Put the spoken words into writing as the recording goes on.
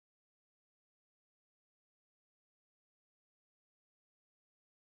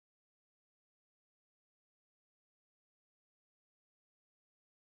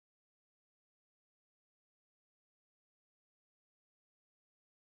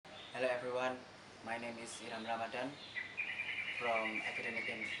Hello everyone, my name is Irham Ramadhan from Academic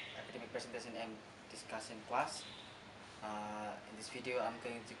Presentation and Discussion class. In this video I'm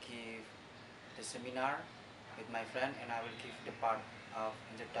going to give the seminar with my friend and I will give the part of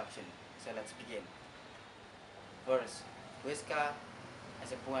introduction. So let's begin. First, Huesca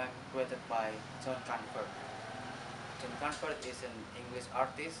is a poem created by John Comfort. John Comfort is an English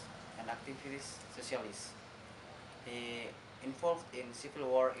artist and activist socialist. He involved in civil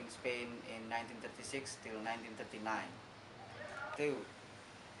war in Spain in 1936 till 1939. 2.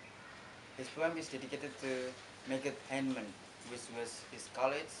 His poem is dedicated to Maggot Heinemann, which was his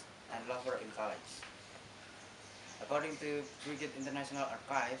college and lover in college. According to Brigade International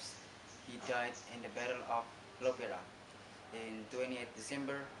Archives, he died in the Battle of Lopera in 28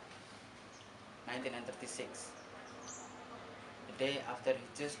 December 1936, the day after he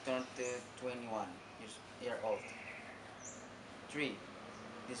just turned to 21 years old. 3.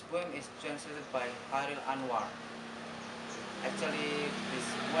 This poem is translated by Haril Anwar. Actually, this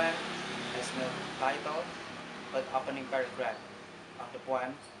poem has no title, but opening paragraph of the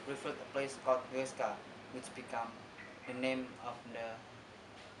poem referred a place called Huesca, which became the name of the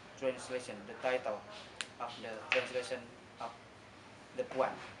translation, the title of the translation of the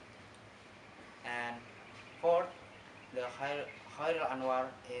poem. And fourth, the Khairil Anwar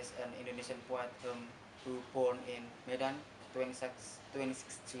is an Indonesian poet who born in Medan 26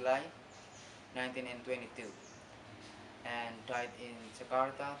 July 1922 and died in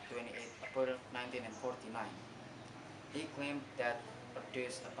Jakarta 28 April 1949. He claimed that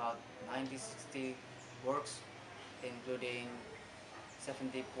produced about 60 works, including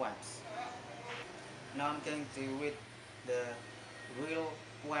 70 poems. Now I'm going to read the real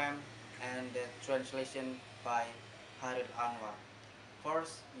poem and the translation by Haril Anwar.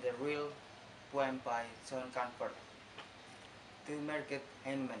 First, the real poem by John Comfort. To Margaret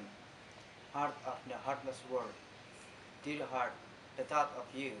Heinemann, heart of the heartless world. Dear heart, the thought of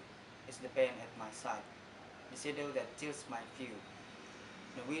you is the pain at my side, the shadow that chills my view.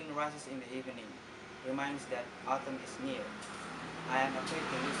 The wind rises in the evening, reminds that autumn is near. I am afraid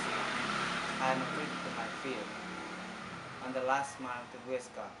to lose you. I am afraid to my fear. On the last mile to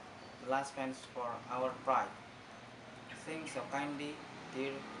Huesca, the last fence for our pride. Think so kindly,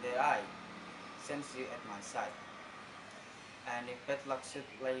 dear, that I sense you at my side. And if bad luck should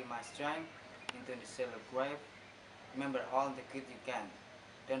lay my strength into the shallow grave, remember all the good you can.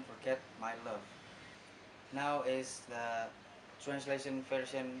 Don't forget my love. Now is the translation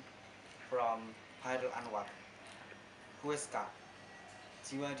version from Hairul Anwar. Huesca,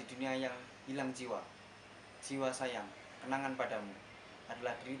 jiwa di dunia yang hilang jiwa. Jiwa sayang, kenangan padamu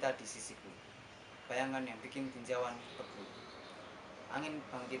adalah derita di sisiku. Bayangan yang bikin tinjauan beku. Angin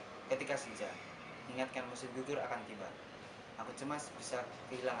bangkit ketika senja, ingatkan musim gugur akan tiba. Aku cemas bisa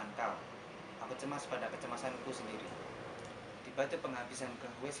kehilangan kau. Aku cemas pada kecemasanku sendiri. Di batu penghabisan ke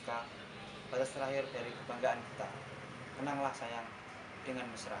Huesca, batas terakhir dari kebanggaan kita. Kenanglah sayang dengan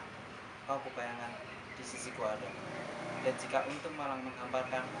mesra. Kau kebayangan di sisiku ada. Dan jika untung malang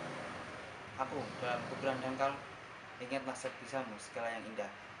menghamparkan aku dalam kuburan dangkal, ingatlah sebisamu segala yang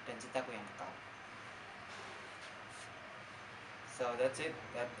indah dan cintaku yang kekal. So that's it.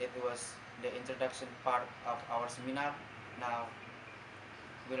 It was the introduction part of our seminar. Now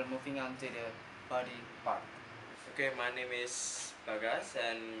we're moving on to the body part. Okay, my name is Bagas,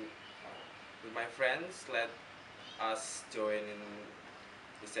 and with my friends, let us join in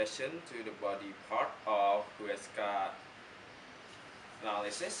the session to the body part of Huesca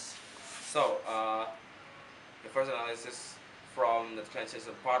analysis. So, the first analysis from the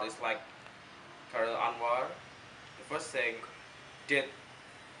translation part is like Khairil Anwar. The first thing did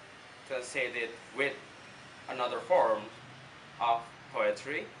translate it with another form of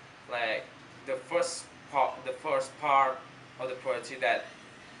poetry, like the first part of the poetry that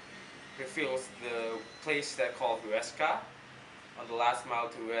reveals the place that called Huesca, on the last mile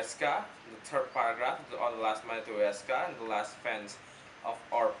to Huesca, the third paragraph, on the last mile to Huesca, and the last fence of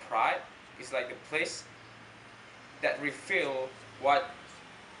our pride, is like the place that reveal what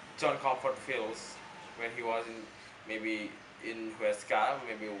John Comfort feels when he was maybe in Huesca,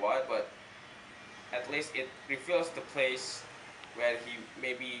 maybe what, but at least it reveals the place where he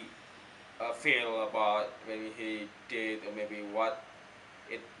maybe feel about when he did, or maybe what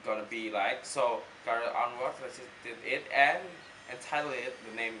it gonna be like. So Khairil Anwar translated it and entitled it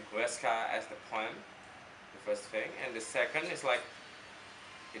the name Huesca as the poem, the first thing. And the second is like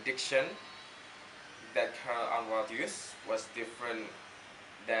the diction that Khairil Anwar used was different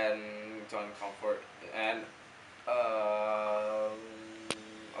than John Comfort and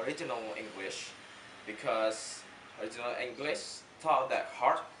original English, because original English thought that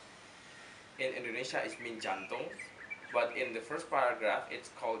heart in Indonesia it means jantung, but in the first paragraph it's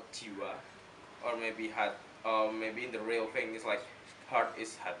called jiwa, or maybe in the real thing is like heart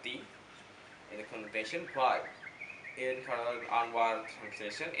is hati in the connotation, but in Khairul Anwar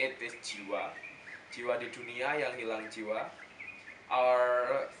translation it is jiwa, jiwa di dunia yang hilang jiwa,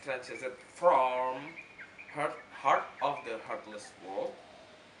 are translated from heart of the heartless world.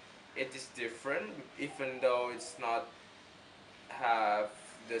 It is different, even though it's not have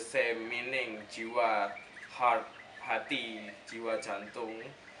the same meaning, jiwa, heart, hati, jiwa jantung,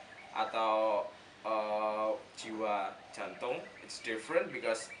 atau jiwa jantung. It's different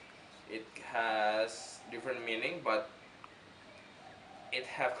because it has different meaning, but it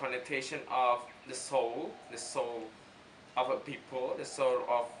have connotation of the soul of a people, the soul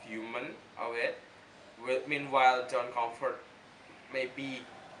of human of it. Meanwhile, John Comfort maybe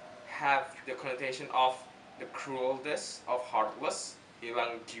have the connotation of the cruelness of heartless,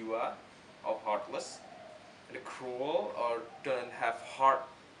 hilang jiwa of heartless, the cruel or don't have heart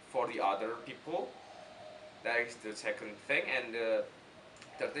for the other people. That is the second thing, and the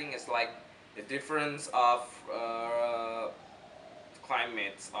third thing is like the difference of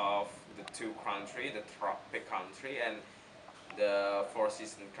climates of the two country, the tropic country and the four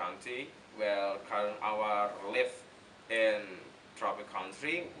season country, where Karen Awar live in tropic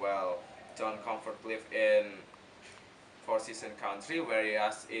country, while John Comfort live in four season country,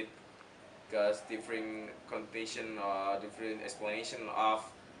 whereas it got different connotation or different explanation of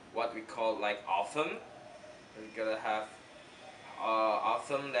what we call like autumn. We're gonna have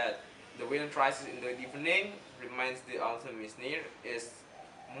autumn that the wind rises in the evening, reminds the autumn is near, is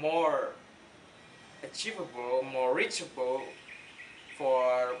more achievable, more reachable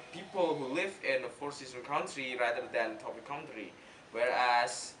for people who live in a four season country rather than tropic country.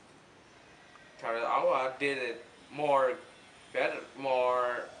 Whereas Khairul Anwar did it more better,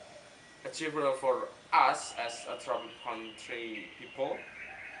 more achievable for us as a tropic country people,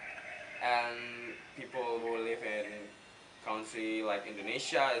 and people who live in country like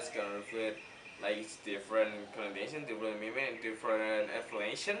Indonesia is gonna reflect like it's different connotation, different meaning, different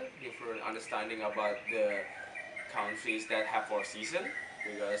explanation, different understanding about the countries that have four seasons,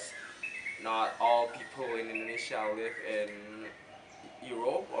 because not all people in Indonesia live in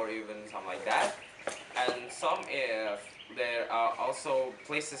Europe or even something like that, and some if there are also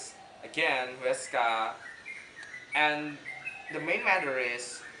places again Huesca, and the main matter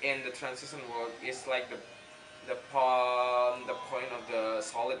is in the transition world is like the point of the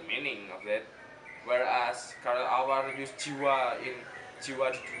solid meaning of it, whereas Karel Awar use jiwa in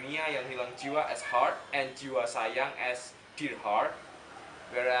jiwa di dunia yang hilang jiwa as heart and jiwa sayang as dear heart,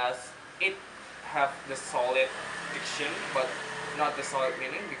 whereas it have the solid diction but not the solid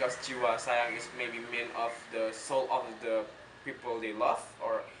meaning, because jiwa sayang is maybe mean of the soul of the people they love,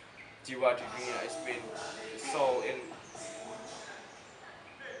 or jiwa di dunia is mean the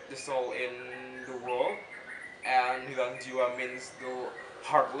soul in the world, and hilang jiwa means the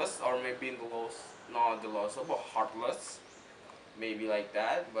heartless, or maybe in the loss, not the loss of, but heartless, maybe like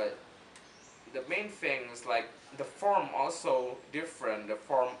that. But the main thing is like the form also different. The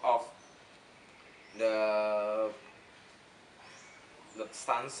form of the the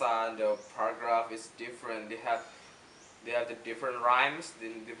stanza, the paragraph is different. They have the different rhymes, the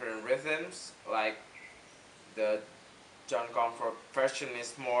different rhythms. Like the John Comfort version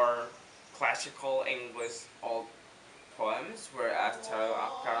is more classical English old poems, whereas Karel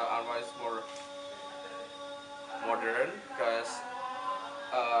Anwar is more modern, because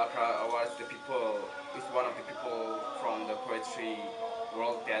Karel Anwar is one of the people from the poetry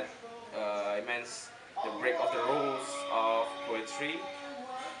world that immense the break of the rules of poetry,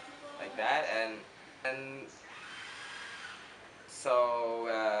 like that, and so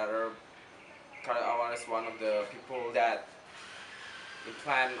Karel Anwar is one of the people that the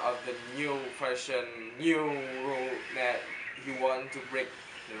plan of the new version, new rule that he want to break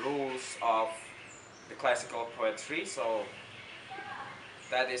the rules of the classical poetry. So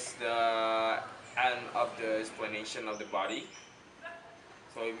that is the end of the explanation of the body.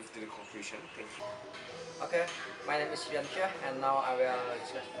 So we move to the conclusion. Thank you. Okay, my name is Riansyah, and now I will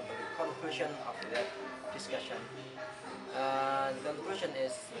discuss about the conclusion of that discussion. The conclusion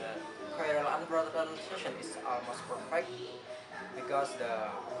is Khairul Anwar translation is almost perfect because the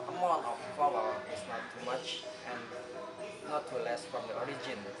amount of vowel is not too much and not too less from the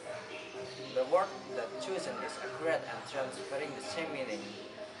origin. The word that chosen is accurate and transferring the same meaning.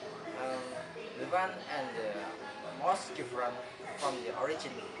 Um, the one and the most different from the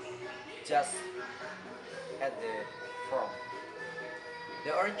origin just at the form.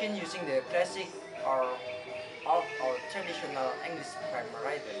 The origin using the classic or old or traditional English grammar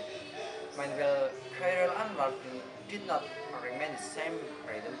writing. Meanwhile, Khairul Anwar did not remain the same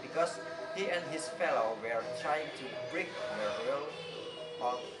rhythm because he and his fellow were trying to break the rule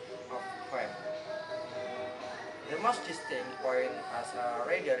out of poem. The most distinct point as a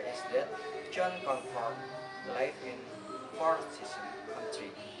reader is that John Comfort lived in fourth season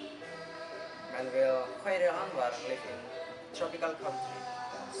country, meanwhile Khairul Anwar lived in tropical country.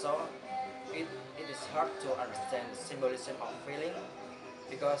 So it is hard to understand the symbolism of feeling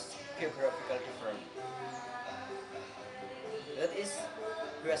because geographical different. That is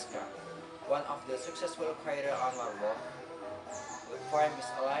Huesca, one of the successful Khairul Anwar work. The poem is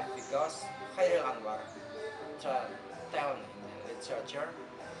alive because Khairul Anwar talent in literature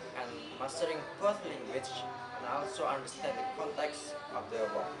and mastering both language and also understand the context of the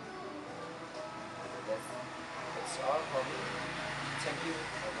work. That's all for me. Thank you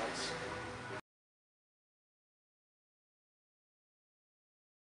very much.